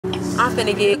I'm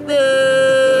finna get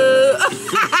the.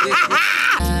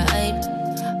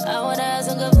 I wanna have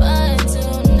some good fun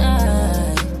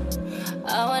tonight.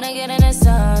 I wanna get in the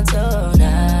sun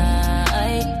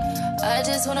tonight. I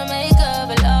just wanna make up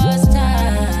a lost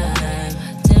time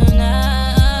tonight.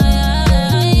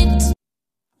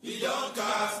 You don't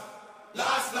cast,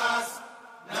 last.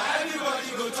 Now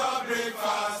everybody go to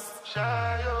breakfast.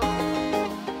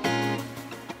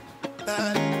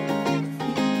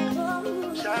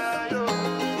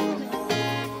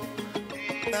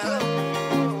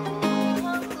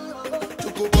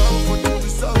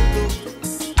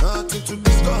 Nothing to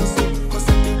discuss, cause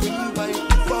I think when you buy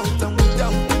fault and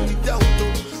without any doubt,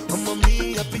 I'm a me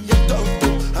up in your doubt,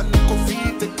 I no go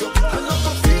feed the girl, I no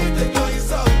go feed the girl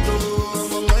is out,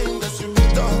 I'm a mind that's you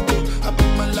talk, I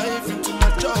put my life into my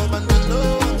job and I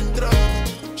know I'm in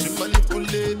trouble, she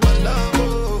manipulate my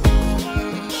love,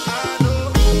 I know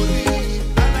holy,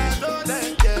 and I know let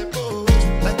get go,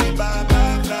 like the Baba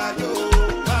cry, don't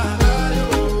cry,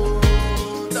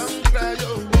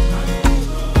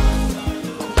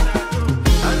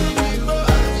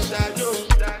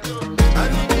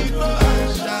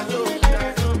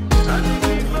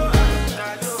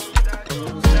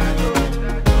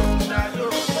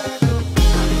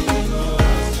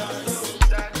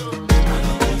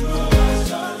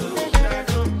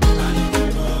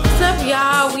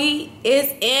 Y'all, we is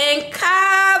in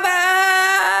Cabo.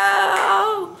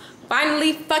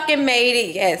 Finally fucking made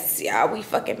it. Yes, y'all, we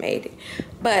fucking made it.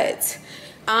 But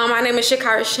my name is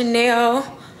Shakira Chanel.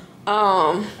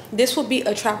 This will be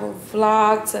a travel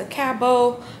vlog to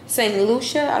Cabo, St.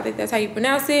 Lucia. I think that's how you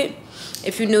pronounce it.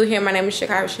 If you're new here, my name is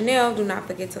Shakira Chanel. Do not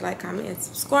forget to like, comment, and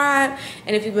subscribe.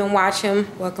 And if you've been watching,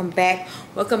 welcome back.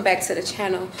 Welcome back to the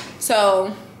channel.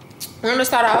 So we're gonna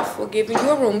start off with giving you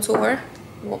a room tour.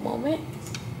 One moment.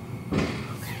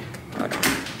 Okay,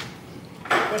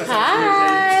 hold on.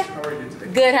 Hi. How are you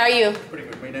today? Good, how are you? Pretty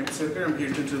good. My name is Edgar. I'm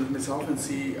here to introduce myself and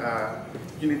see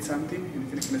you need something.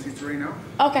 Anything I can assist you right now?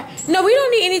 Okay. No, we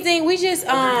don't need anything. We just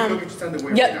Your luggage is on the way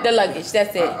right yep, now. the luggage.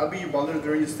 That's it. I'll be your butler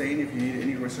during your stay. If you need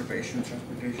any reservation,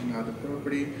 transportation out of the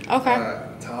property, Okay.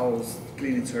 Towels,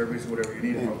 cleaning service, whatever you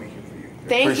need, I'll be here for you.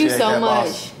 Thank you so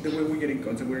much. The way we get in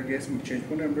contact with our guests, we change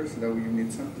phone numbers so that when you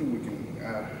need something, we can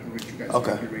reach you guys.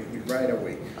 Okay. Right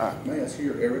away. May I ask you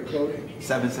your area code?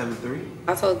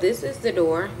 773. So this is the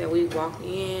door that we walk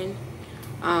in.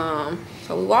 So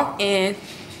we walk in.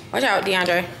 Watch out,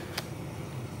 DeAndre.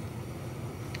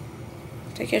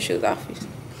 Take your shoes off.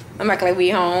 I'm acting like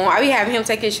we home. I be having him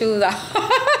take his shoes off.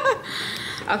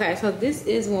 Okay, so this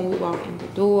is when we walk in the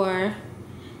door.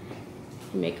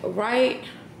 Make a right.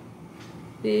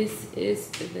 This is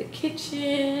the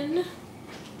kitchen.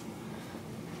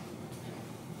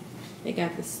 They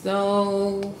got the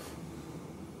stove.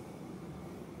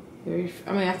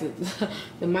 After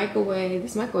the microwave.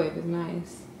 This microwave is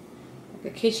nice. The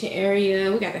kitchen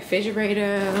area. We got the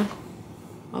refrigerator.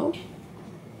 Oh.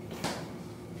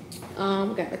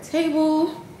 We got the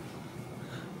table.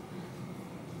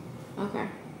 Okay.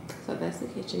 So that's the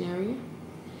kitchen area.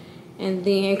 And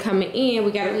then coming in,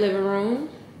 we got a living room.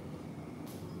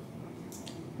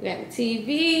 We got the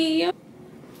TV.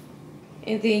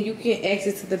 And then you can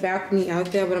exit to the balcony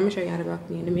out there, but I'm gonna show y'all the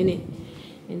balcony in a minute.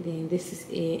 And then this is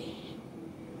it.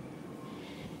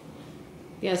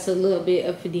 Yeah, it's a little bit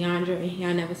up for DeAndre.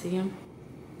 Y'all never see him.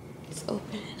 Let's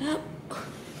open it up.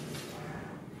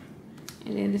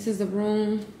 And then this is the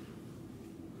room.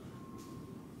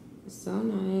 It's so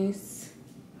nice.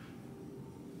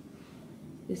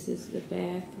 This is the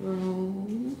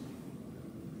bathroom.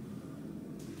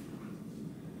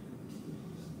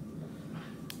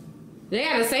 They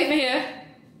got a safe in here.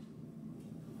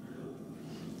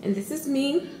 And this is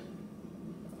me.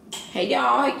 Hey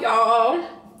y'all, hey y'all.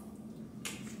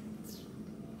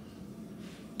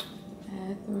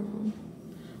 Bathroom.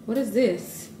 What is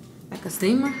this? Like a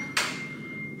steamer?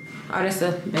 Oh, that's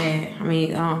a bed.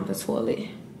 The toilet.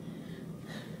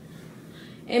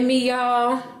 And me,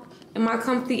 y'all, in my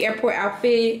comfy airport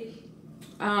outfit.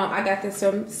 I got this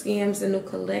from Skims, the new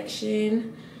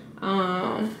collection.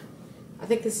 I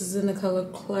think this is in the color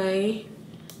clay.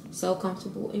 So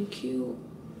comfortable and cute.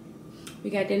 We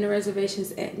got dinner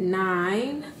reservations at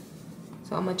 9.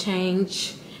 So I'm gonna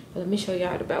change. But let me show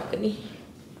y'all the balcony.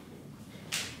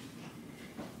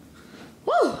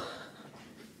 Woo!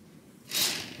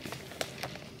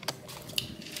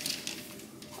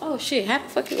 Oh shit, how the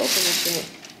fuck you open this shit?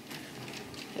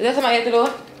 Is that somebody at the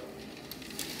door?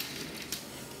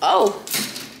 Oh!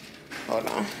 Hold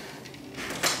on.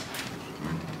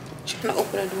 Trying to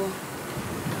open the door.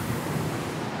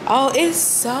 Oh, it's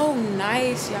so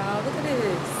nice, y'all. Look at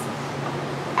this.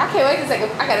 I I can't wait to take a,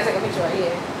 I gotta take a picture right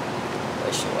here.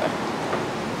 For sure.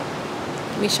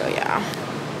 Let me show y'all.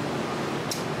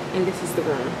 And this is the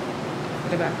room.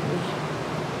 The balcony.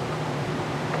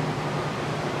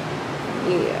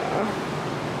 Yeah.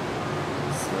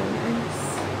 So nice.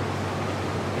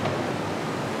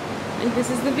 And this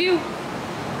is the view.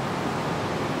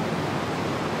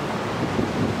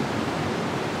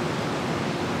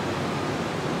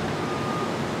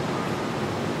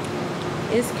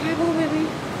 It's Cabo, baby.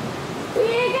 We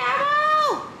in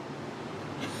Cabo!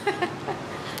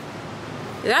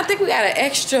 I think we got an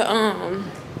extra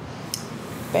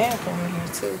bathroom in here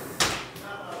too.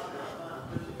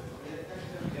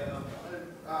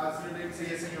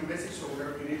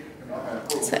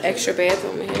 It's an extra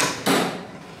bathroom in here.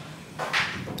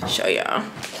 Show y'all.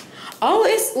 Oh,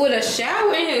 it's with a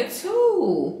shower in here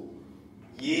too.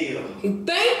 Yeah.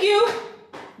 Thank you,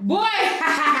 boy.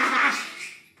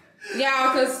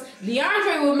 Y'all, cause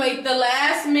DeAndre will make the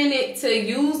last minute to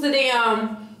use the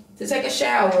damn to take a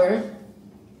shower.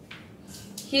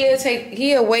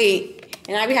 He'll wait,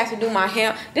 and I be have to do my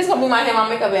hair. This gonna be my hair, my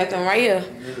makeup bathroom right here.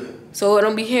 Good. So it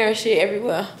don't be hair and shit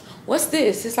everywhere. What's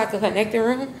this? It's like a connecting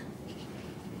room.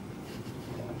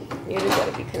 Yeah, this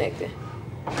gotta be connected.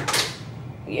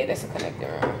 Yeah, that's a connecting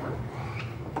room.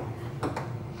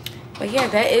 But yeah,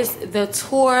 that is the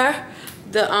tour.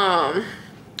 The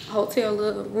hotel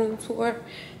little room tour.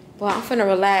 Well, I'm finna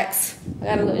relax. I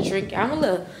got a little drink. I'm a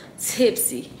little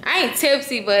tipsy. I ain't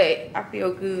tipsy, but I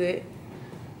feel good.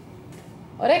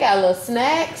 Oh, they got little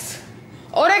snacks.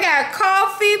 Oh, they got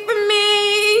coffee for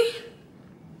me.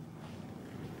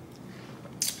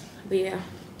 But yeah,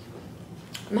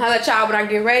 I'm gonna holler at y'all when I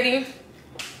get ready.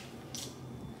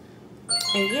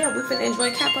 And yeah, we finna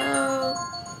enjoy Cabo.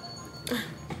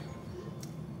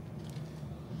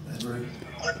 That's right.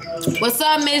 What's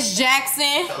up, Miss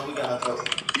Jackson? Oh, we got her.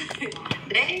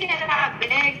 They had our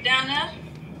bags down there.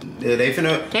 Yeah, they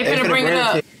finna bring it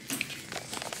up.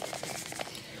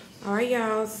 All right,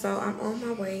 y'all. So I'm on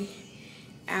my way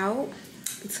out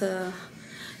to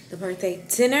the birthday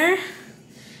dinner.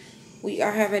 We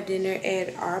are having dinner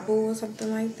at Taboo or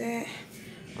something like that.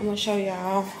 I'm gonna show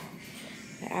y'all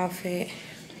the outfit.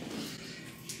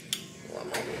 One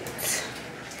moment.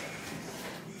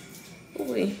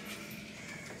 Ooh.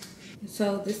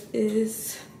 So this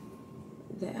is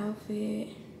the outfit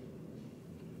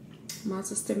my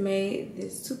sister made.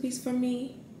 This two-piece for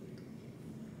me.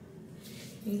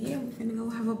 And yeah, we're gonna go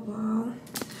have a ball.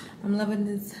 I'm loving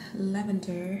this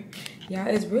lavender. Y'all,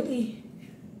 it's really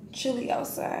chilly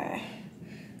outside,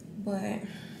 but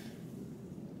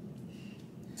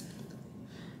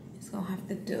it's gonna have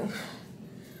to do.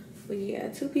 But yeah,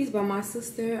 two-piece by my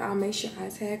sister. I'll make sure I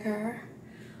tag her.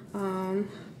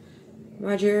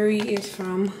 My jewelry is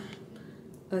from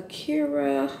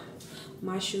Akira.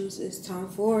 My shoes is Tom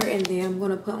Ford, and then I'm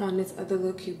gonna put on this other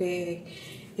little cute bag.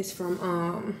 It's from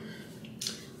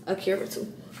Akira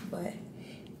too. But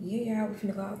yeah, we're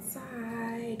gonna go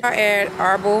outside. We're at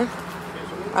Taboo.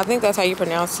 I think that's how you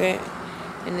pronounce it,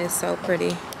 and it's so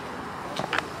pretty.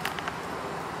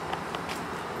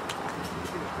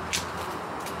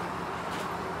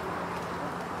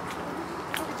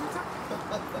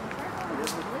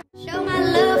 Show my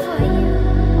love for you.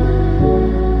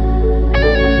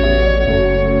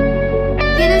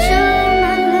 Gonna show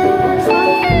my love for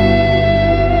you.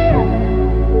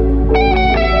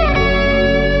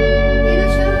 Gonna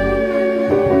show my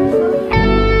love for you.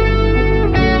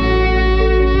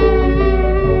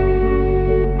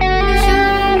 Gonna show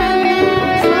my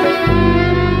love for you.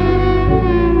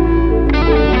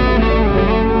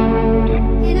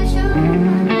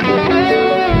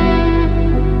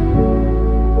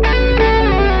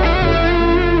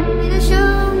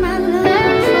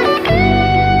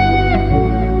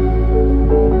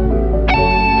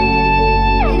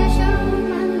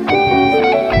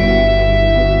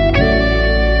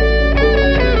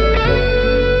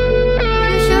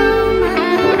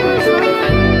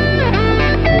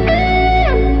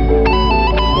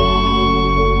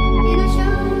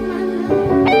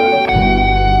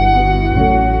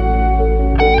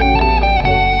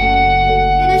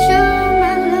 Gonna show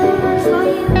my love for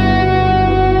you.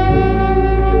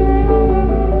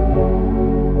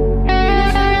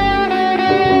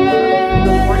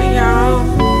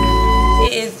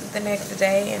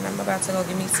 Day, and I'm about to go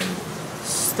get me some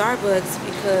Starbucks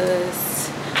because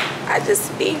I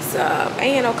just need some. I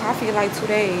ain't had no coffee in like 2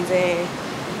 days, and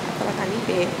I feel like I need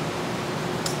it.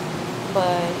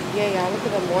 But yeah, y'all, look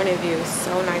at the morning view. It's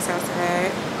so nice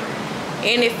outside,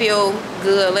 and it feels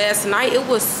good. Last night it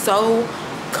was so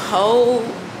cold.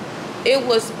 It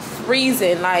was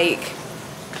freezing. Like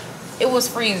It was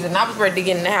freezing. I was ready to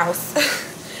get in the house.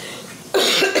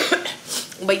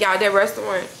 But y'all, that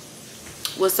restaurant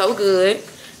was so good.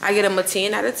 I get them a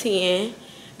 10 out of 10.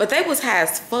 But they was high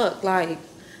as fuck. Like,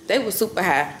 they was super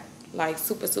high. Like,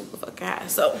 super fucking high.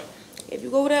 So, if you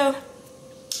go there,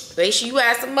 make sure you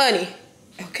add some money.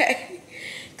 Okay?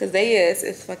 Because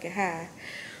it's fucking high.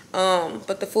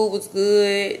 But the food was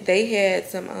good. They had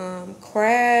some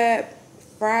crab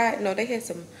fried. No, they had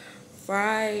some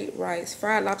fried rice,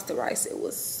 fried lobster rice. It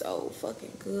was so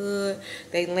fucking good.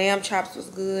 They lamb chops was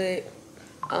good.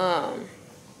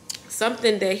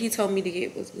 Something that he told me to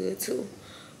get was good too.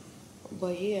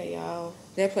 But yeah, y'all,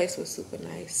 that place was super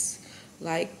nice.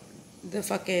 Like the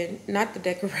fucking, not the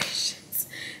decorations,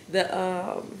 the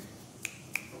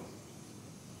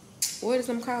what is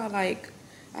them called? Like,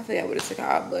 I forget what it's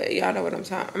called, but y'all know what I'm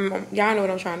trying. Y'all know what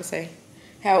I'm trying to say.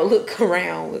 How it looked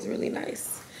around was really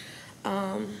nice.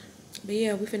 But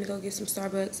yeah, we finna go get some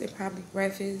Starbucks and probably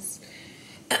breakfast.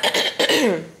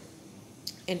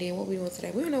 And then what we doing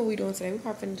today? We don't know what we doing today. We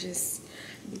probably finna just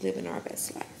be living our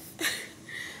best life.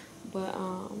 But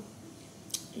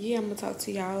yeah, I'm gonna talk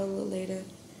to y'all a little later.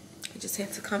 I just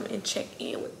had to come and check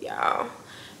in with y'all.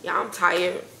 Y'all, I'm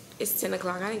tired. It's 10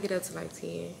 o'clock. I didn't get up till like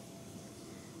 10.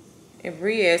 And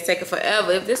Bria is taking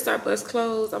forever. If this Starbucks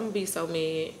closed, I'm gonna be so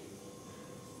mad.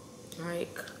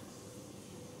 Like,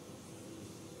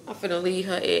 I'm finna leave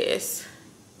her ass.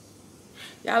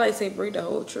 Y'all ain't seen Brie the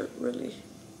whole trip, really.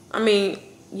 I mean,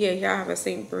 yeah, y'all haven't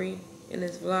seen Brie in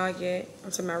this vlog yet.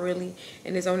 I'm talking about really,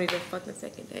 and it's only the fucking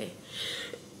second day.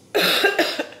 But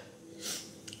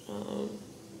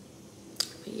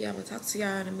yeah, I'm gonna talk to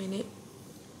y'all in a minute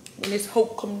when this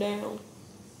hope come down.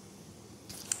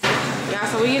 Y'all,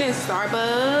 so we getting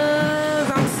Starbucks.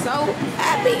 I'm so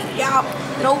happy. Y'all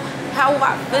know how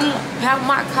I feel about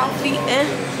my coffee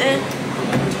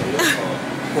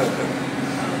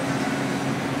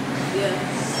yeah.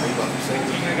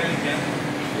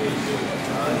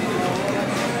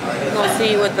 We're gonna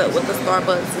see what the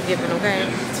Starbucks is giving, okay?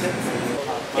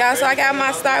 Y'all, so I got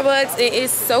my Starbucks. It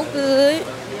is so good.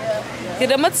 Get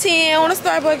them a 10 on a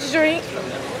Starbucks drink.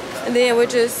 And then we're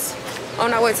just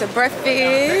on our way to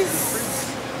breakfast.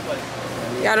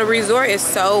 Y'all, the resort is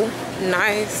so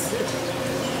nice.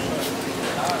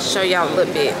 Show y'all a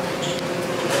little bit.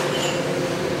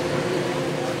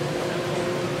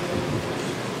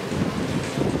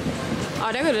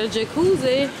 Oh, they got a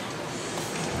jacuzzi.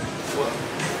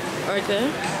 Right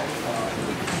there.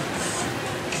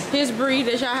 Here's Brie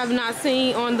that y'all have not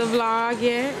seen on the vlog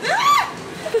yet.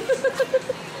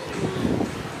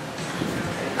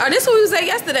 Oh, this is what we was at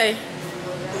yesterday.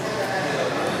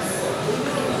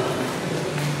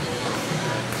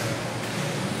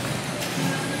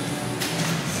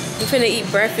 We finna eat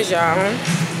breakfast, y'all.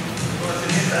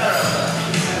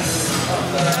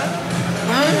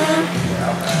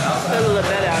 A little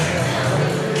better out here.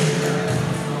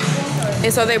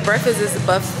 And so their breakfast is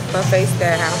buffet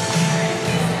style.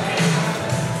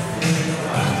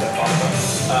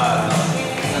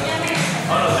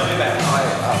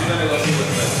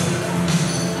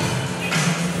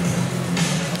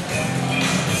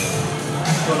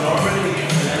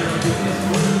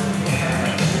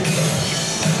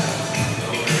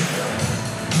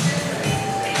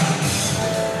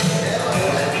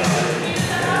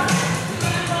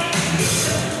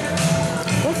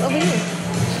 What's over here?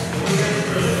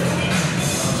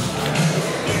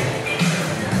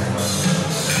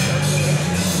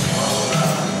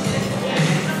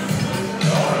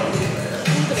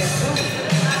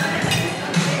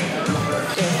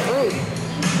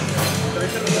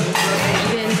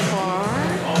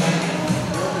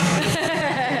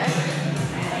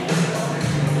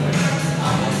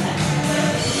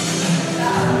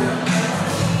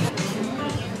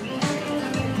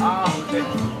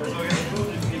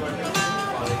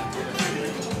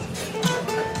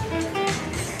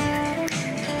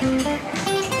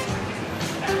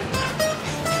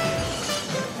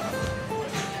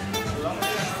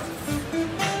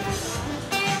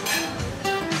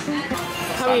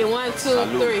 How many? 1, 2,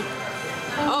 3.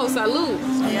 Oh, salute.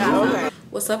 Yeah. Okay.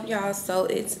 What's up, y'all? So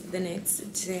it's the next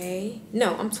day.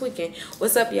 No, I'm tweaking.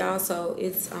 What's up, y'all? So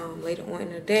it's later on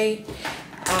in the day.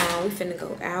 We finna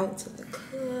go out to the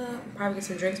club. Probably get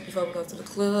some drinks before we go to the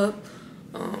club.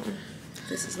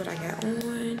 This is what I got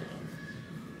on.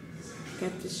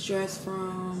 Got this dress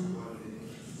from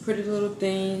Pretty Little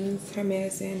Things.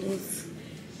 Hermes sandals.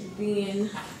 Then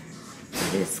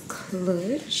this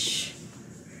clutch.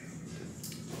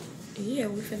 Yeah,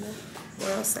 we finna go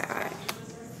outside.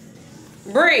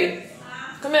 Bree,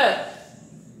 come here.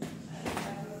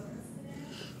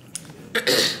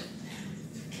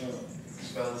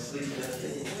 Fell asleep.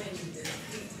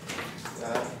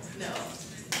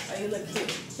 You look cute.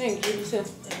 Thank you, too.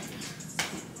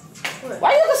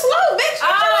 Why you look slow, bitch?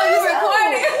 Oh, you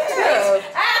recording? Yeah.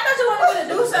 I thought you wanted me to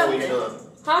do What you something. done?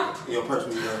 Huh? Your purse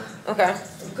when you done. Okay.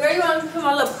 Girl, you want to put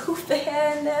my little poof the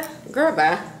hair in there? Girl,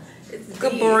 bye. It's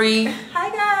Good deep. breathe. Hi,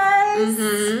 guys.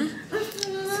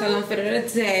 Tell them for the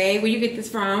day. Where you get this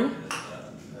from?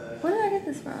 Where did I get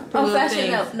this from? Pretty Oh, Little Fashion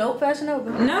Things. Nova. No, Fashion Nova.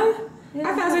 No? Yeah. I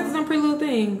thought I said this on Pretty Little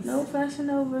Things. No Fashion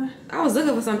Nova. I was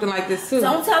looking for something like this, too.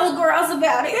 Don't tell the girls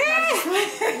about it.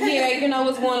 Yeah, you know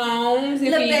what's going on. If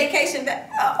Little you- vacation back.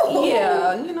 Oh.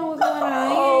 Yeah, you know what's going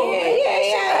on. Oh, Yeah. You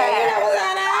know what's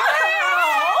going on.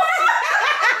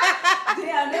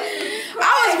 Damn, this is I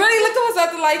was really looking for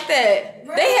something like that.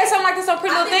 They had something like this on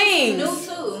Pretty I Little think Things. it's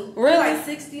new too. Really? Like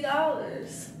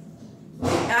 $60.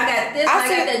 And I got this. I I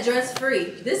see- got that dress free.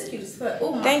 This cute as fuck.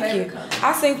 Oh, my Thank favorite you. color.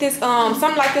 I seen this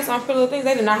something like this on Pretty Little Things.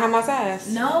 They did not have my size.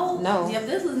 No. No. Yeah,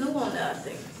 this was new on that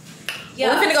thing.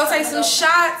 Yeah, we're finna go take some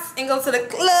shots and go to the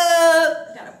club.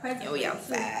 Got a present. Yo, we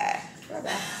outside.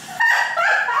 Bye-bye.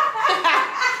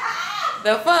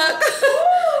 The fuck?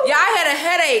 Yeah, I had a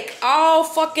headache all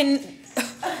fucking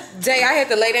day. I had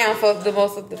to lay down for the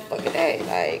most of the fucking day.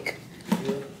 Like,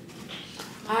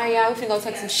 alright, y'all, we finna go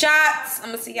take some shots. I'm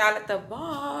gonna see y'all at the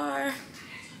bar.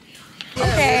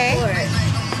 Okay.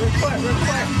 Report.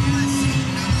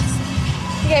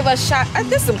 He gave us a shot.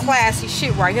 This is some classy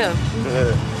shit right here.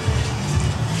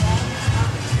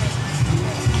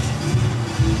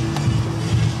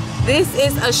 This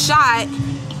is a shot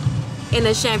in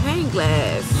a champagne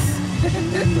glass.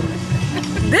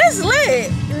 This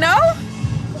lit. No?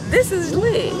 This is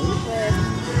lit.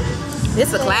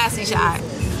 This a classy shot.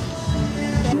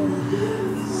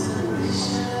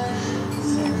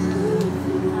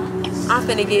 I'm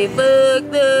finna get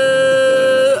fucked up.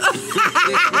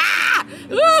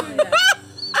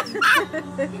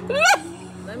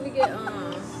 Let me get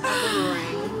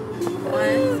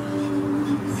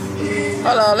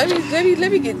Hold on, let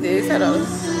me get this. Hold on.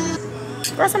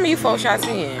 Girl, some of you 4 shots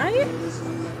in. I don't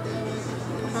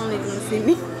even want to see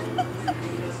me.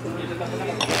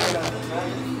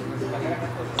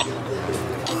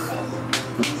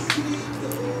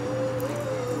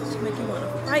 She make you want to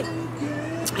fight.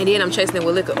 And then I'm chasing it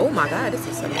with liquor. Oh my God, this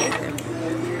is amazing.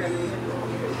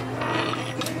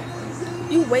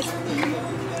 You wait.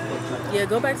 Yeah,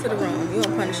 go back to the room. You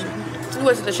won't punish me. We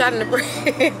went to the shot in the bread.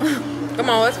 Come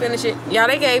on, let's finish it. Y'all,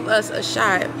 they gave us a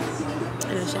shot in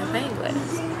a champagne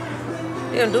glass.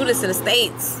 They don't do this in the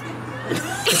States. We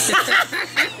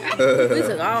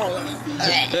took all of them.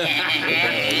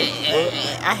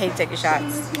 I hate taking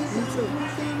shots. Me too.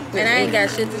 And I ain't got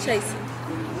shit to chase it.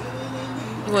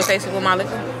 You want to taste it with my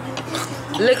liquor?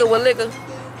 Liquor with liquor.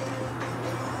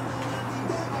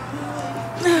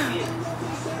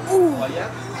 Ooh,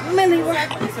 Millie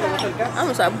Rock. I'm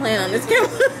gonna start playing on this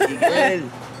camera.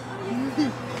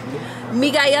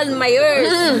 Miguel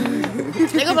Myers.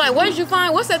 They go like, where did you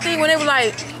find? What's that thing when they were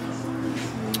like,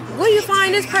 where you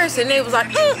find this person? They was like,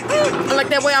 like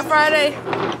that way on Friday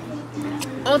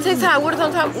on TikTok. What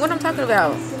I'm talking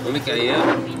about?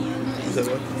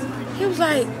 He was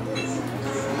like,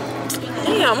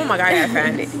 damn, oh my God, I gotta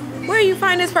find it. Where you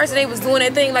find this person? They was doing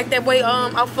that thing like that way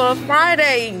off of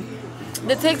Friday.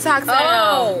 The TikTok sound.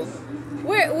 Oh,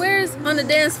 where's on the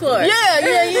dance floor?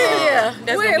 Yeah.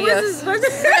 That's gonna be us. What's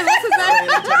his Talking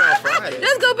about Friday.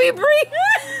 That's gonna be Bree.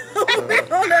 on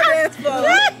the dance floor?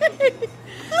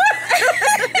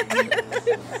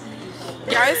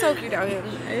 Y'all, it's so cute out here.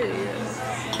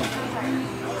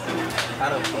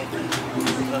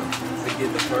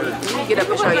 Let me get up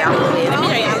and show y'all a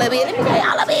little bit.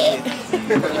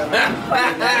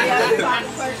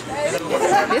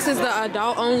 This is the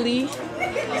adult only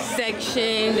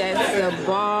section. That's the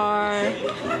bar.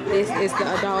 This is the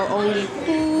adult only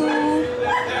pool.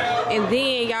 And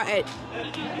then y'all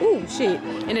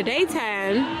in the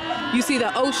daytime, you see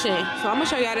the ocean. So I'm gonna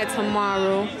show y'all that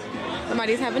tomorrow.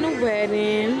 Somebody's having a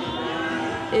wedding.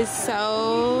 It's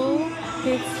so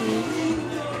pretty.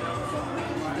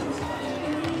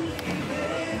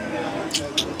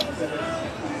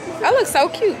 I look so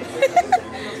cute.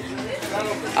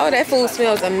 Oh, that food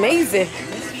smells amazing.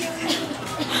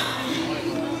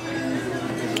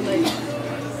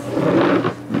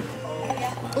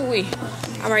 Ooh-wee.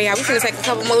 All right, y'all, we finna take a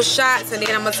couple more shots and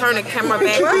then I'm gonna turn the camera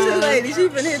back Where's the on. lady? She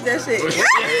finna hit that shit.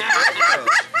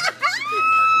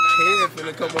 Head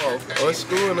finna come off.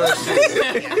 Unscrewing that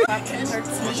shit.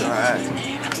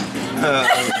 Alright. I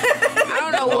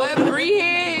don't know what Bree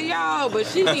had, y'all, but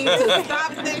she needs to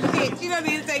stop that shit. She don't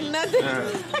need to take nothing.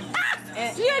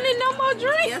 She don't need no more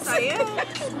drinks. Yes, I am. I'm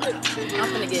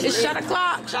finna get It's lit. shot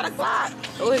o'clock.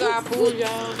 Oh, we got our food,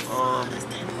 y'all.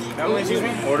 Family, excuse me.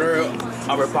 Order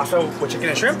our pasta with chicken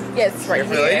and shrimp. Yes, right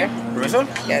here. Permiso?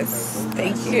 Yes,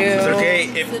 thank you. Is it okay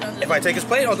if I take his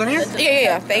plate all done here?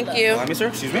 Yeah, thank you. Allow me, sir.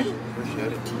 Excuse me.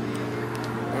 Appreciate it.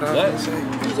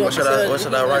 What should I write? What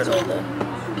should I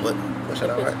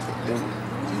write?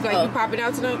 You like you popping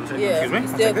out tonight? Yeah. Excuse me?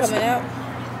 Still coming out?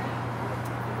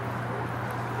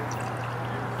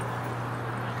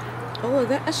 Oh, is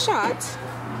that a shot?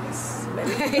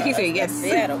 He said yes.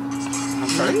 Seattle. I'm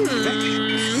sorry.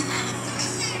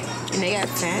 And they got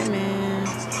salmon.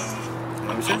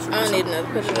 Let me see. I don't need another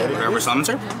picture. Grab our salmon,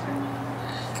 sir.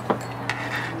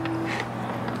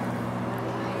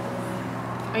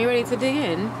 Are you ready to dig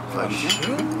in?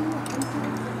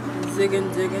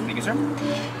 Ziggin, ziggin. Thank you, sir.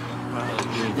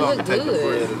 You look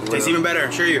good. Tastes even better,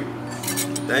 assure you.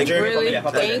 Thank you. Really?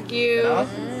 Thank you.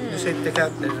 You say take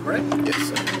out the bread? Yes,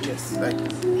 sir. Yes, thank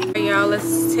you. Hey, y'all,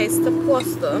 let's taste the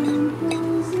pasta.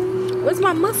 Where's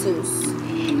my mussels?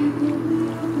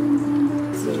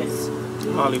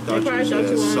 Holly thought you should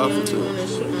have suffered too.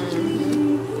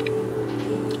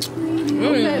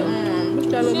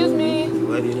 Excuse me.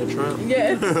 Lady in the trunk?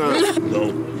 Yes.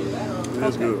 No.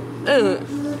 That's good. A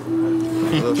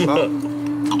little salt.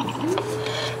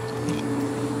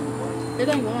 It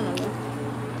ain't going nowhere.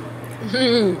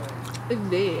 It's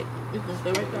dead. It's gonna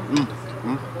stay right there.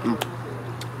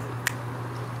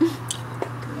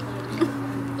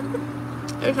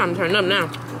 It's time to turn up now.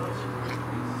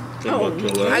 I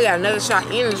got another shot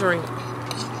in the drink.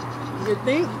 You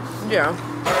think? Yeah.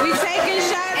 We taking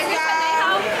shots,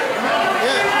 y'all.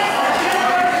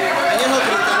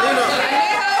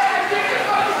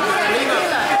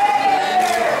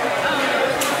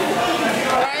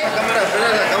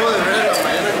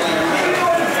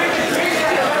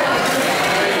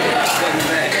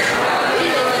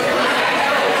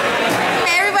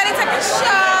 Everybody take a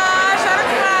shot. Shot of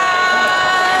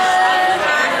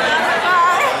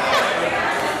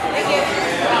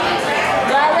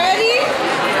y'all ready?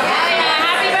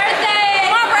 Happy birthday!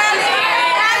 Come on, Bradley.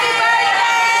 Happy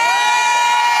birthday!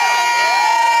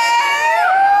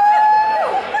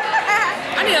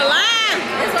 I need a line.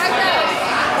 It's right there.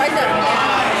 Right there.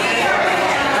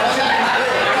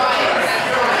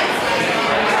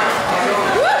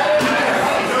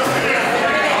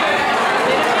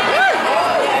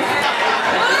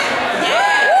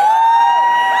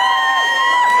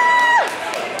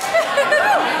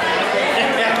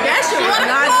 That shit was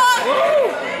nice.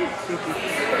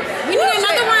 We need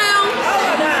another round.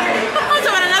 I'm talking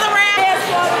about another round.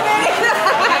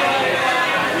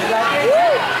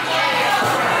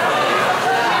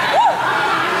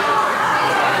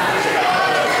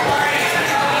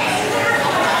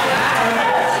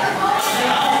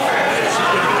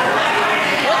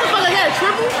 What the fuck is that? A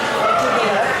triple?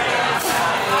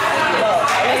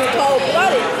 That's cold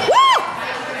blooded. Woo!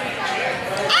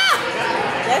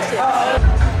 That shit.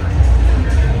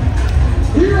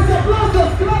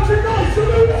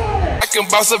 I can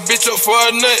boss a bitch up for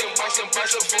a nut.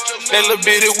 That little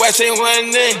bitty watch ain't one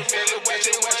nut.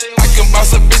 I can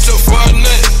boss a bitch up for a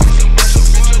nut.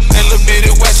 That little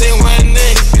bitty watch ain't one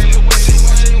nut.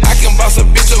 I can boss a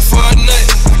bitch up for a nut.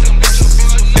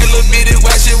 That little bitty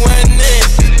watch ain't one nut.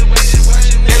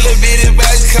 That little bitty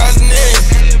watch cost nut.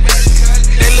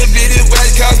 That little bitty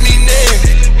watch cost me nut.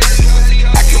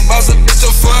 I can boss a bitch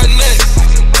up for a nut.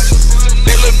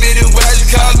 That little bitty watch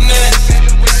cost nut.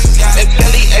 That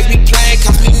belly AP plane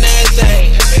cost me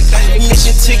nothing.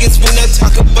 Admission tickets when I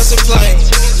talk about some planes.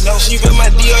 She read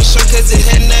my Dior shirt cause it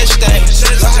had nothing.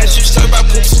 I had you serve about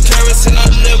put some carrots in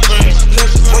her liver.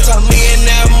 One time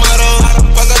millionaire model,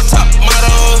 fuck a top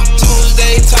model.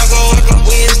 Tuesday taco,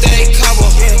 Wednesday Cabo.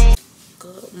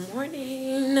 Good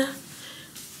morning.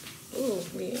 Ooh,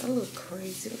 man, I look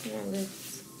crazy. Look at my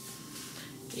lips.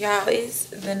 Y'all, it's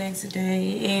the next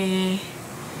day and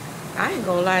I ain't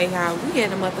gonna lie, y'all. We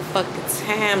had a motherfucking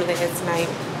time last night.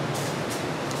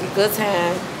 A good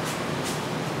time.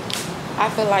 I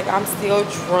feel like I'm still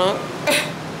drunk.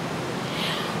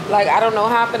 Like, I don't know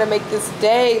how I'm gonna make this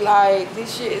day. Like,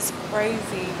 this shit is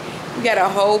crazy. We got a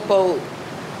whole boat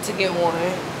to get on.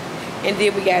 And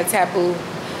then we got Taboo.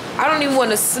 I don't even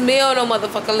want to smell no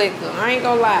motherfucking liquor. I ain't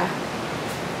gonna lie.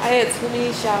 I had too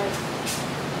many shots.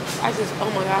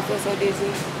 Oh my God, I feel so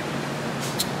dizzy.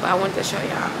 But I wanted to show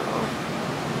y'all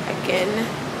again.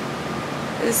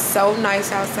 It's so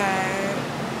nice outside.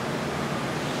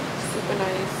 Super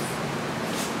nice.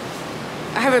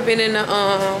 I haven't been in the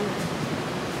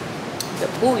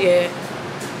pool yet.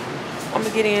 I'm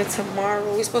gonna get in tomorrow.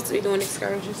 We're supposed to be doing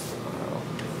excursions tomorrow.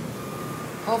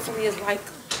 Hopefully it's like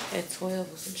at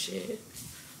 12 or some shit.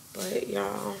 But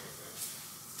y'all,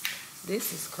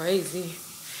 this is crazy.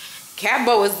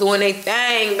 Cabo is doing their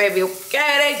thing, baby.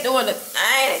 Okay, they doing the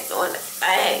thing. They doing the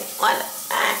thing. Doing the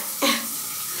thing.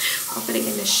 I'm gonna get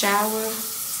in the shower.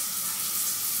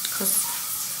 Cause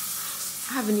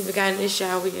I haven't even gotten in the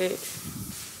shower yet.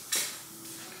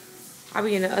 I'll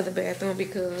be in the other bathroom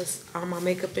because all my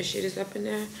makeup and shit is up in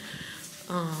there.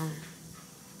 But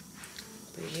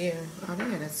yeah, I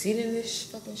don't gotta sit in this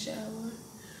fucking shower.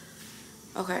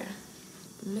 Okay,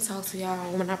 I'm gonna talk to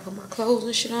y'all when I put my clothes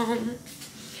and shit on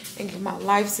and get my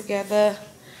life together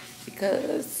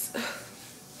because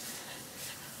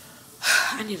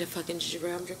I need a fucking ginger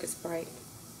ale. I'm drinking Sprite.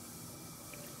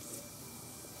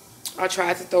 I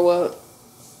tried to throw up.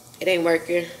 It ain't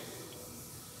working.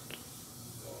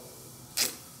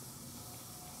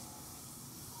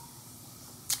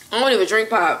 I don't even drink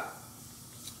pop.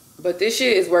 But this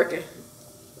shit is working.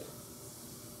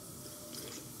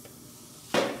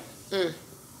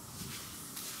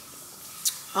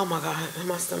 Oh my God,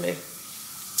 my stomach.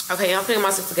 Okay, I'm putting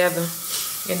myself together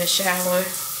in the shower.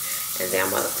 And then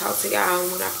I'm gonna talk to y'all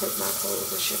when I put my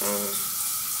clothes and shit on.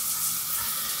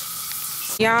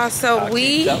 Y'all, so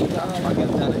we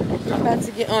about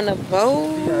to get on a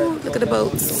boat. Look at the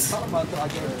boats.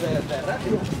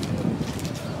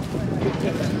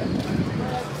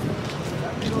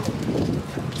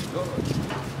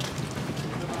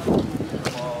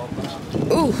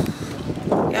 Ooh,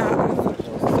 y'all,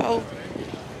 so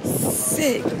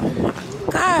sick. Oh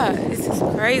my God, this is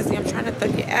crazy. I'm trying to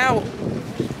thug it out.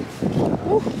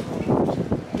 Ooh.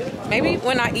 Maybe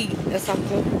when I eat or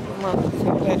something, I'm gonna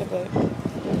feel better, but I'm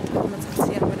gonna talk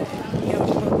to y'all when I get on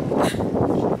the boat.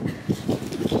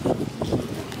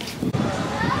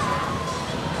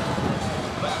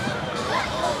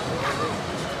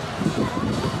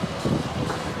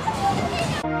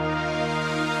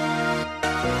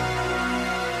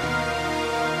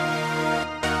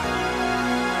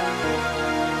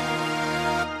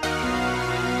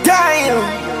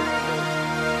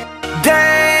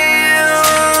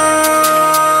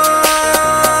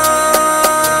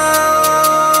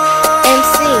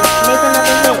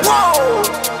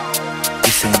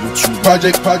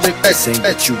 Project, this ain't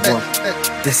what you want.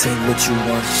 This ain't what you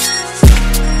want.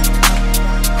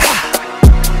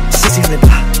 16 in the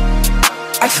block.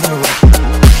 I just wanna rock.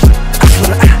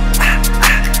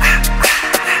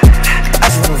 I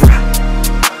just wanna rock.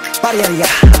 Body yada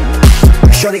yada.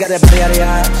 Shorty got that body yada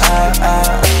yada.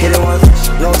 Hit it once,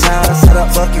 no time. Set up,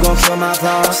 fuck you gon' kill my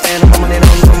applause. Stand up on my name,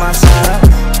 on my side.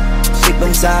 Kick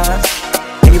them sides,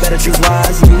 and you better choose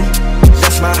wisely.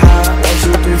 That's my high.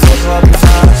 1, 2, 3, 4, 5,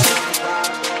 5.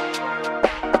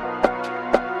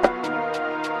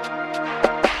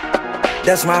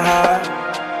 That's my heart.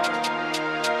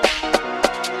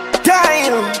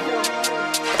 Damn. 1,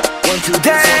 2, 3, 4,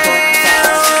 5.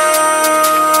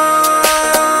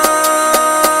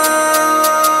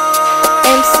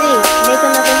 MC, make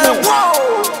another hit. Whoa.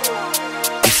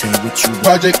 This ain't what you want.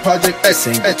 Project, this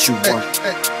ain't what you want.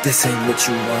 This ain't what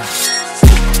you want.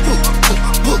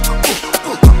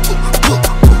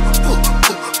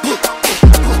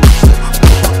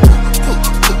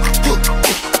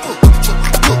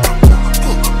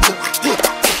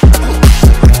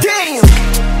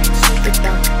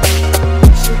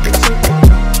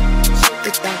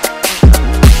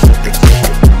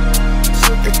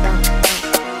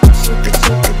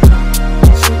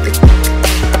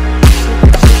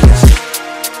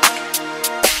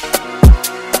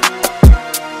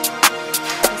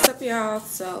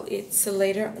 So it's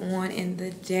later on in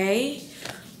the day.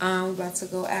 We're about to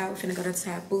go out. We're finna go to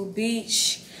Taboo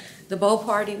Beach. The boat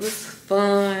party was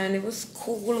fun. It was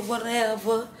cool or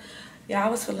whatever. Yeah, I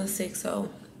was feeling sick, so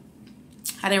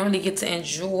I didn't really get to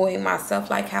enjoy myself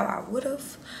like how I would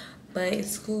have. But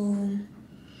it's cool.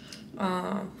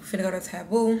 We're finna go to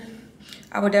Taboo.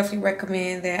 I would definitely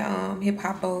recommend that hip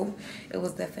hop boat. It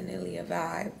was definitely a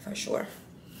vibe for sure.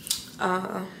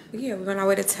 But yeah, we're on our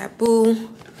way to Taboo.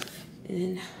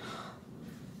 And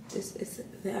this is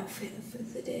the outfit for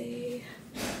the day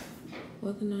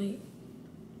or the night.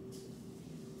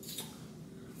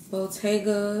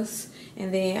 Bottegas.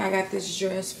 And then I got this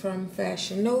dress from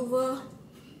Fashion Nova.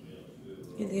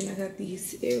 And then I got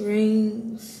these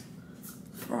earrings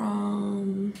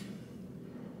from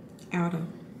Outer.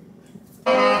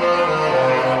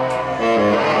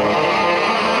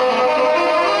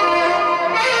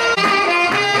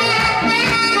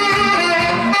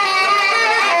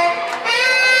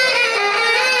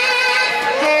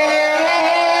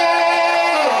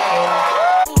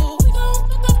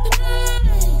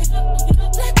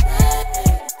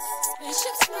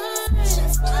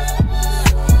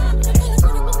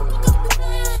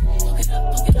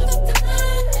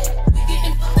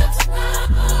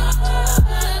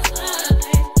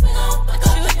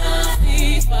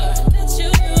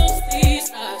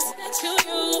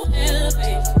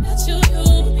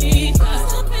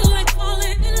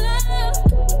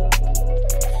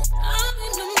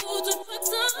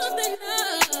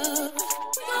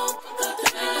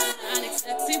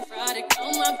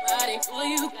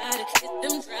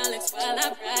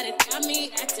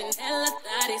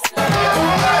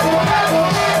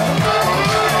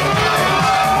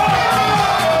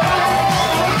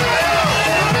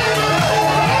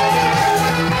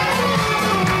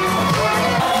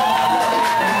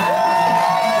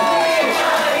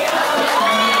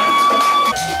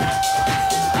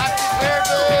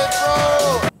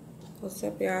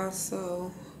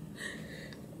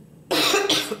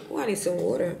 Oh, I need some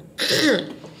water.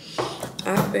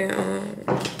 I've been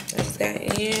let's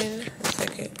get in. 1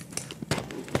 second.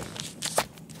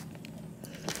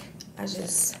 I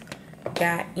just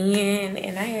got in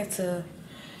and I had to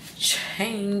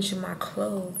change my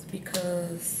clothes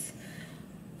because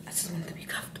I just wanted to be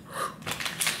comfortable.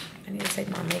 I need to take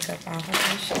my makeup off.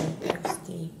 I'm so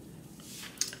thirsty.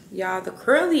 Y'all, the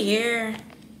curly hair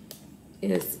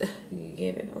is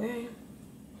giving, okay?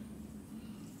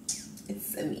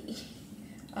 It's me.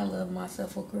 I love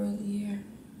myself for curly hair.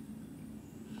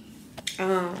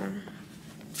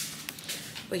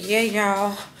 But yeah,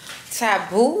 y'all,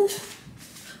 Taboo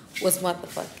was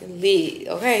motherfucking lit,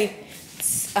 okay?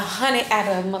 100 out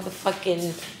of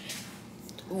motherfucking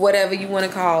whatever you want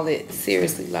to call it.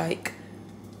 Seriously, like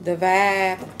the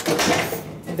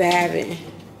vibing.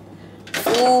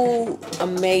 Food,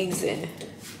 amazing.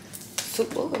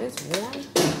 Oh, it's warm.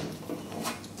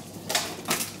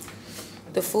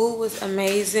 The food was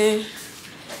amazing.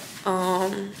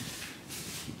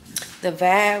 The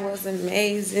vibe was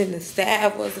amazing. The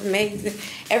staff was amazing.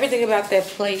 Everything about that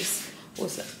place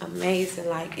was amazing.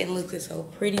 Like, it looked so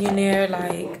pretty in there.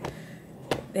 Like,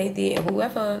 they did,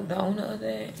 whoever the owner of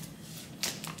that,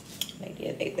 they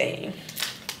did their thing.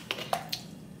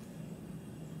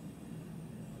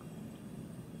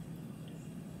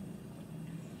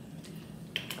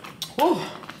 Whew.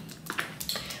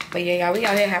 But yeah, y'all, we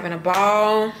out here having a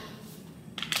ball.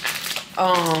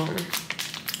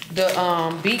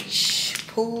 The beach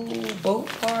pool boat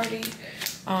party,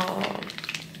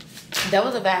 that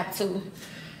was a vibe too.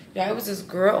 Y'all, it was this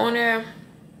girl on there.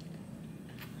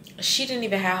 She didn't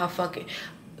even have her fucking,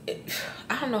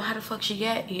 I don't know how the fuck she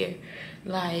got here.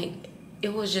 Like,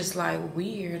 it was just like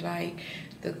weird. Like,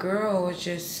 the girl was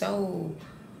just so,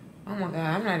 oh my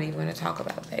god, I'm not even gonna talk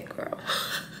about that girl.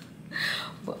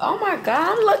 But oh my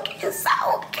god, I'm looking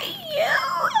so cute.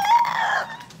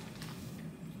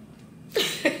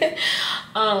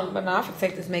 But now I'm gonna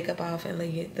take this makeup off and lay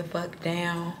it the fuck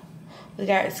down. We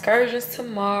got excursions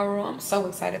tomorrow. I'm so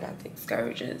excited about the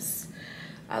excursions.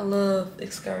 I love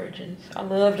excursions. I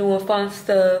love doing fun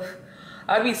stuff.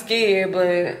 I be scared,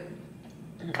 but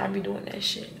I be doing that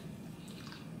shit.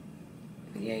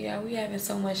 But yeah, y'all, we having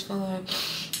so much fun.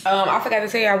 I forgot to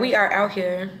tell y'all, we are out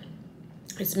here.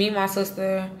 It's me, my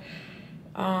sister,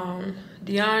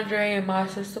 DeAndre, and my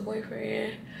sister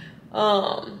boyfriend.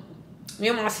 Me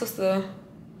and my sister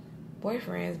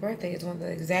boyfriend's birthday is on the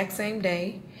exact same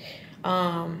day.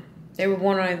 They were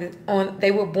born on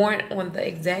the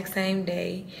exact same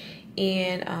day,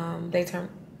 and they turned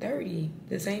 30,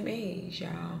 the same age,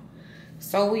 y'all.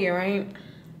 So weird, right?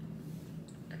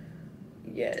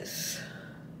 Yes.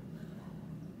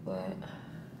 But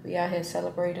we out here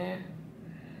celebrating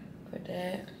for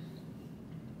that.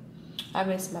 I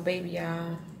miss my baby,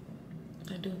 y'all.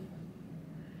 I do.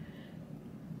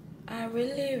 I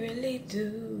really, really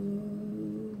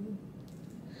do.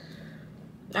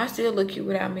 I still look cute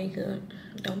without makeup.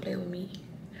 Don't play with me.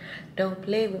 Don't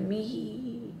play with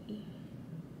me.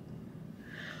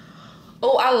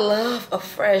 Oh, I love a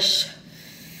fresh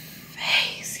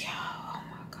face, y'all. Oh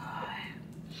my god.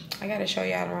 I gotta show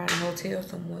y'all around the hotel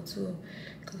some more too,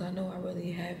 because I know I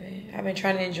really haven't. I've been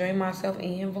trying to enjoy myself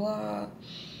in vlog.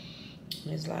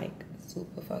 It's like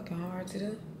super fucking hard to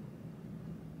do.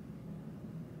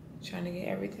 Trying to get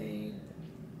everything.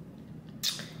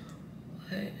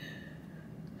 But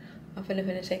I'm finna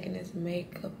finish taking this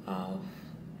makeup off.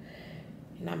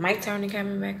 And I might turn the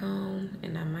camera back on,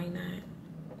 and I might not.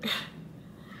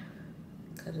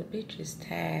 Cause the bitch is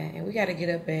tired. And we gotta get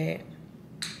up at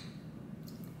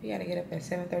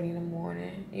 7:30 in the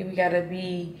morning. And we gotta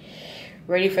be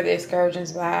ready for the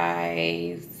excursions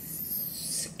by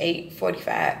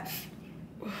 8:45.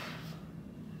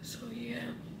 So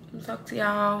yeah, I'll talk to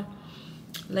y'all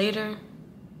later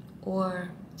or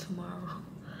tomorrow.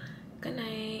 Good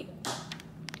night.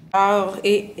 Oh,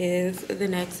 it is the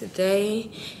next day,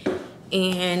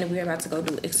 and we're about to go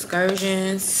do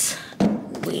excursions.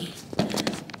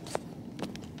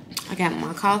 I got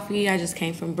my coffee. I just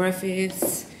came from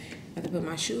breakfast. I have to put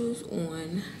my shoes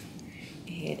on and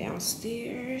head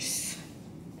downstairs.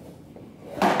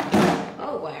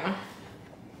 Oh wow.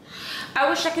 I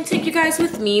wish I could take you guys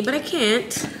with me, but I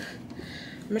can't.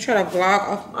 I'm gonna try to vlog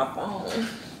off my phone.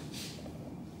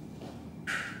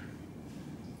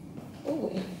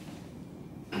 Ooh.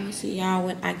 I'm gonna see y'all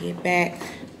when I get back,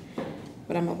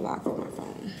 but I'm gonna vlog on my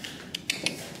phone.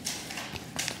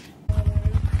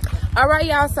 All right,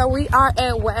 y'all, so we are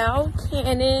at Wild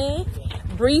Cannon.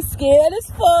 Bree scared as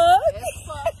fuck.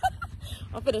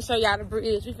 I'm finna show y'all the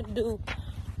bridge. We finna do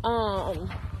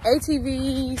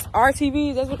ATVs,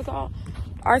 RTVs, that's what it's called.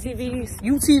 RTVs,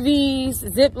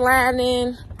 UTVs, zip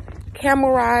lining,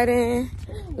 camel riding.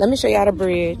 Let me show y'all the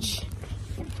bridge.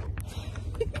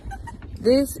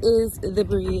 This is the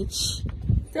bridge.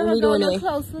 Tell her go no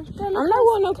closer. I'm not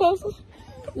going no closer.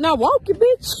 No, walk it,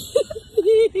 bitch.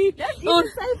 That's even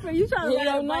safer. You trying to ride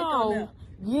a bike on there.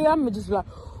 Yeah, I'm gonna just like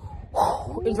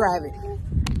and drive it.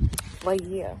 But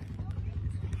yeah.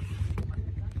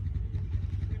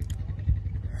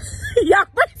 Y'all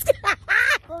scared.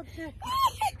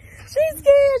 She's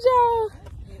scared, y'all.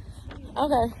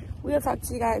 Okay, we'll talk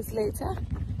to you guys later.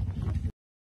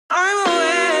 I'm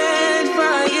waiting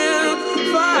for you,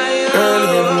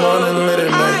 Early in the morning, late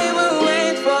at night. I will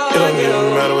wait for It don't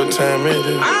even matter what time it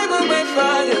is. I will wait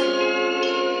for you.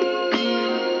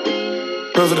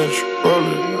 Presidential,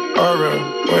 rolling, RM,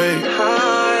 wait.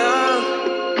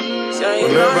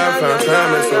 Whenever I find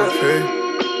time, it's okay.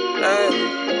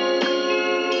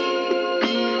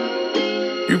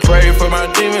 You pray for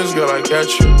my demons, girl, I got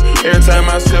you. Every time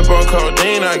I sip on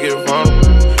codeine, I get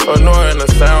vulnerable. Annoying the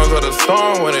sounds of the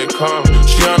storm when it comes.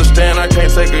 She understand I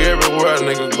can't take her everywhere a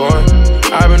nigga going.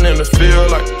 I've been in the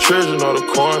field like the children of the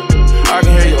corn. I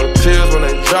can hear your tears when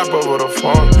they drop over the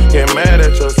phone. Get mad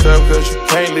at yourself cause you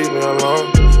can't leave me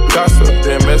alone. Gossip,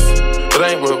 then messing, it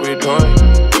ain't what we doing.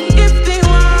 If the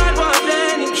world was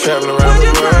any, Traveling around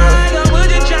the world,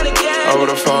 over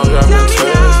the phone, dropping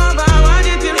tears.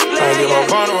 I get my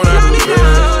phone when I do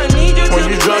good. When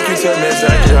you drunk, you tell me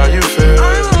exactly how you feel.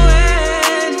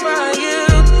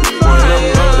 When I'm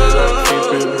loaded, I keep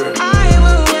it real.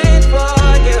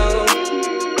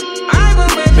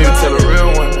 Need to tell a real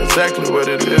one exactly what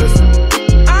it is.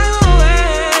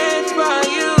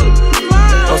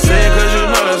 Don't say it cause you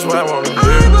know that's what I want to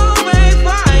hear.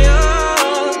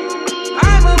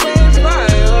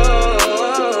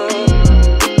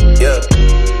 Yeah,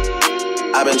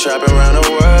 I've been trapping around the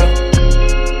world.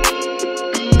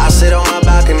 I sit on my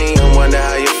balcony and wonder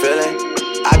how you're feeling.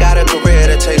 I got a career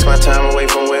that takes my time away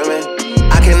from women.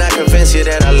 I cannot convince you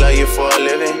that I love you for a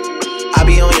living. I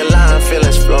be on your line,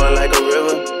 feelings flowing like a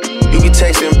river. You be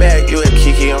texting back, you and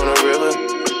Kiki on the river.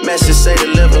 Message say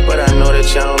deliver, but I know that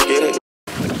y'all don't get it.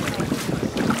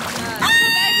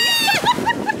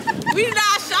 We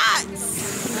not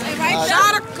shots. Hey, right,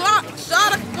 shot o'clock.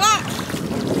 Shot o'clock.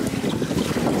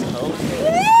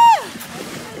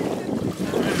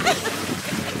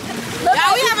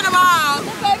 Y'all, we having a ball.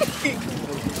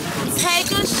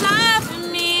 Take a shot for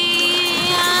me.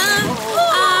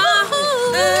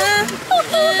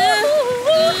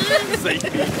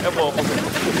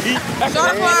 Shot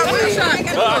o'clock. Where's shot? I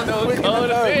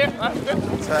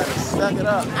Trying to suck it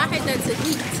up. I hate that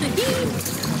tahini.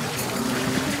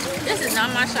 This is not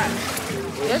my shot.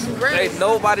 This is great. Ain't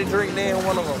nobody drink there in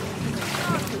one of them.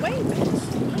 Wait a minute.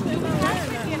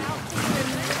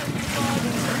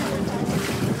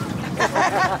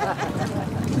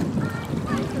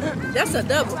 That's a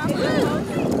double.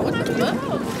 What the fuck?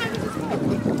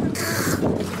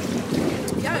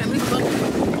 Y'all got me fucking.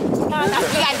 We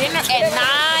got dinner at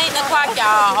 9 o'clock,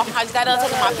 y'all. I just got done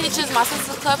taking my pictures, my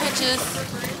sister's club pictures,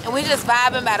 and we just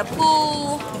vibing by the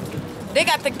pool. They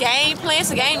got the game playing.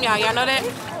 It's a game, y'all. Y'all know that?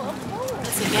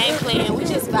 It's a game playing. We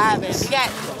just vibing. We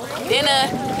got dinner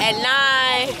at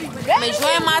 9. I'm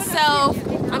enjoying myself.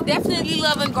 I'm definitely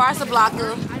loving Garza,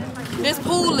 Blanca. This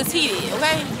pool is heated,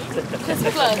 okay?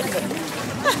 Plus.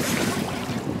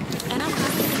 And I'm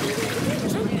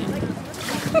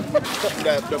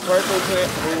The purple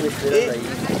plant,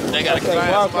 they gotta play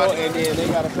Marco and then they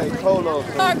gotta play Polo.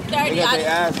 So they got their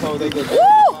asshole, they get.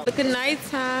 look at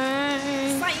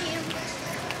nighttime.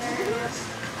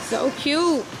 So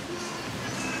cute.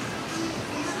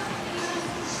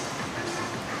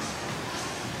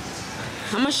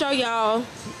 I'm gonna show y'all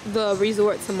the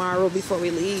resort tomorrow before we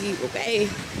leave, okay?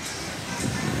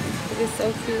 It's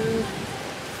so cute.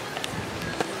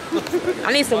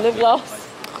 I need some lip gloss.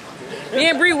 Me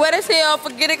and Bree wet as hell for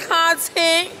getting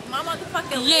content. My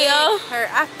motherfucking yeah. leg hurt.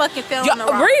 I fucking fell on the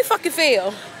rock. Bree fucking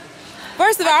fell.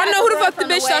 First of all, I know who the fuck the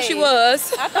bitch thought she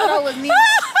was. I thought it was me. I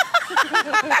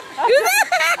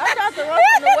thought the rock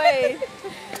on the wave.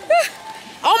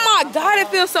 Oh my god, it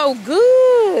feels so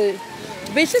good.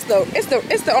 Bitch,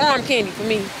 it's the arm candy for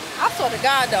me. I swear to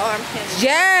God, the arm candy.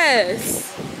 Yes.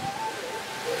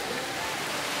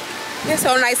 It's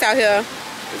so nice out here.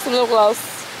 It's a little close.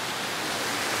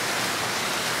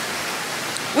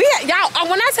 We had, y'all,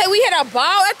 when I say we had a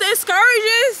ball at the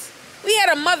excursions, we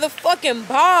had a motherfucking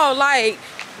ball. Like,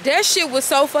 that shit was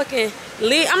so fucking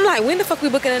lit. I'm like, when the fuck we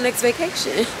booking the next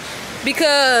vacation?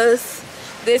 Because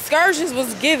the excursions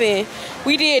was given.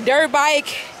 We did dirt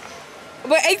bike,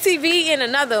 but ATV and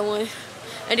another one.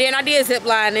 And then I did zip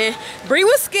lining. Bree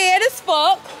was scared as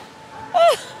fuck.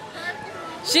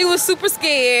 She was super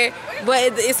scared.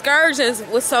 But the excursions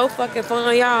was so fucking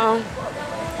fun, y'all.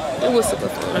 It was super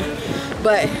fun.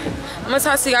 But I'm gonna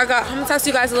talk to y'all. I'm gonna talk to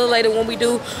you guys a little later when we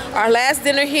do our last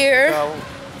dinner here.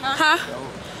 Huh?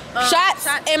 Shots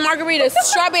and margaritas.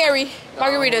 Strawberry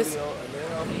margaritas.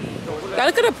 Y'all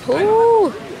look at the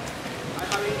pool.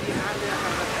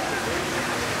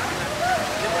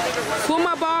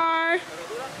 Puma bar.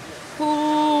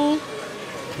 Pool.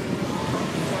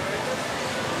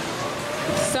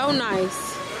 So nice.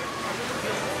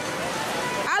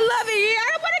 I love it. Yeah,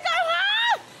 I want to go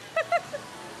home.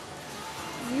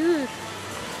 Yeah.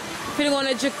 Finna go on a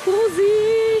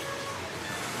jacuzzi.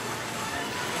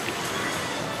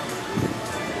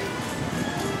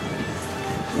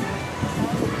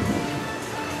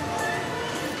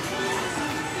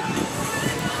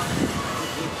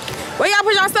 Where y'all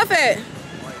put y'all stuff at?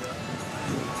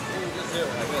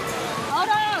 Hold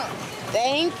on.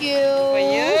 Thank you. For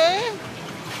you.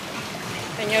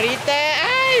 Señorita.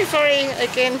 Ay, sorry. I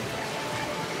can.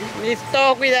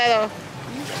 Listo, cuidado.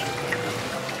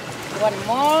 One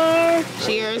more.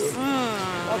 Cheers.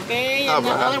 Okay, and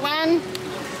another one.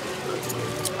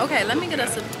 Okay, let me get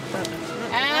us a...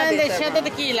 And the shot of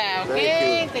tequila,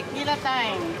 okay? Tequila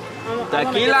time.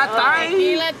 Tequila time?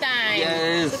 Tequila time.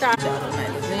 Yes.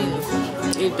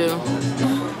 You do.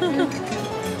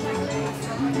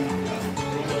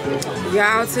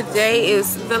 Y'all, today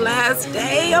is the last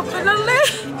day up in the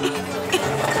list.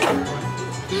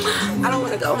 I don't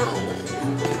want to go home.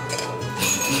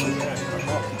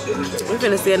 We're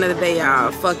finna see another day,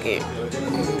 y'all. Fuck it.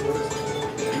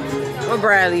 Where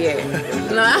Bradley at?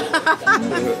 Nah. Man,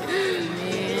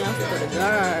 I swear to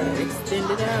God,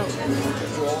 extend it out.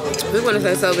 We're gonna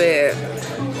say so bad.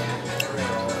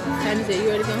 Tiny said, you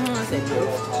ready to go home? I said,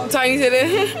 no. Tiny said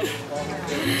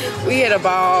that. We had a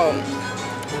ball.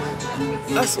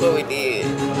 I swear we did.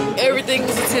 Everything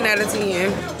was a 10 out of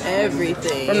 10.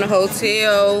 Everything. From the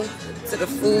hotel, to the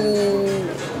food,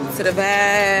 to the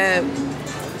vibe.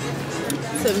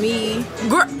 To me.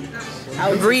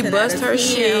 Bree bust her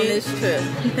shit on this trip.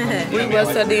 Bree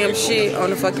bust her damn shit on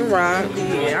the fucking ride.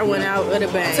 Yeah, I went out with a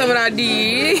bang. Tell me what I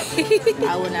did.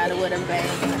 I went out with a bang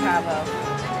in Cabo.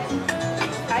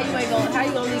 How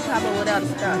you gonna leave Cabo without a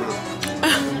stop?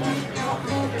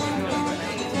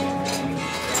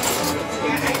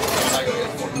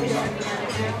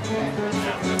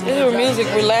 This is music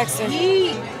relaxing.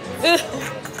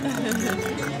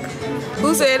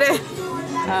 Who said that?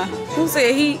 Who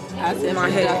said heat? I said my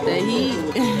head. Off the heat.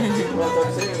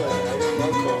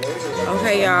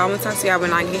 Okay, y'all. I'm gonna talk to y'all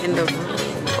when I get in the room.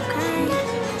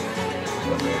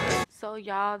 Okay. So,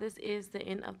 y'all, this is the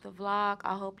end of the vlog.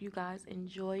 I hope you guys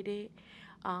enjoyed it.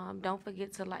 Don't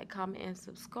forget to like, comment, and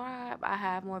subscribe. I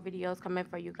have more videos coming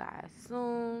for you guys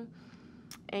soon.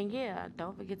 And yeah,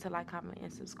 don't forget to like, comment,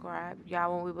 and subscribe.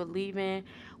 Y'all, when we were leaving,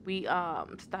 we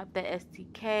stopped at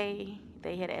STK.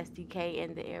 They had an STK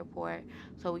in the airport,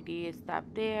 so we did stop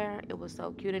there. It was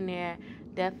so cute in there.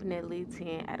 Definitely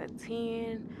 10 out of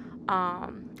 10.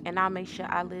 And I'll make sure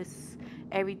I list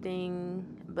everything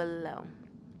below.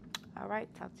 All right,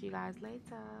 talk to you guys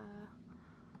later.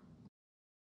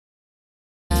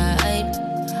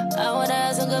 I wanna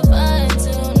have some good fun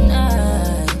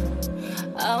tonight.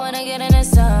 I wanna get in the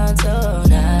sun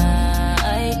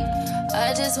tonight.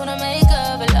 I just wanna make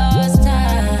up a lot.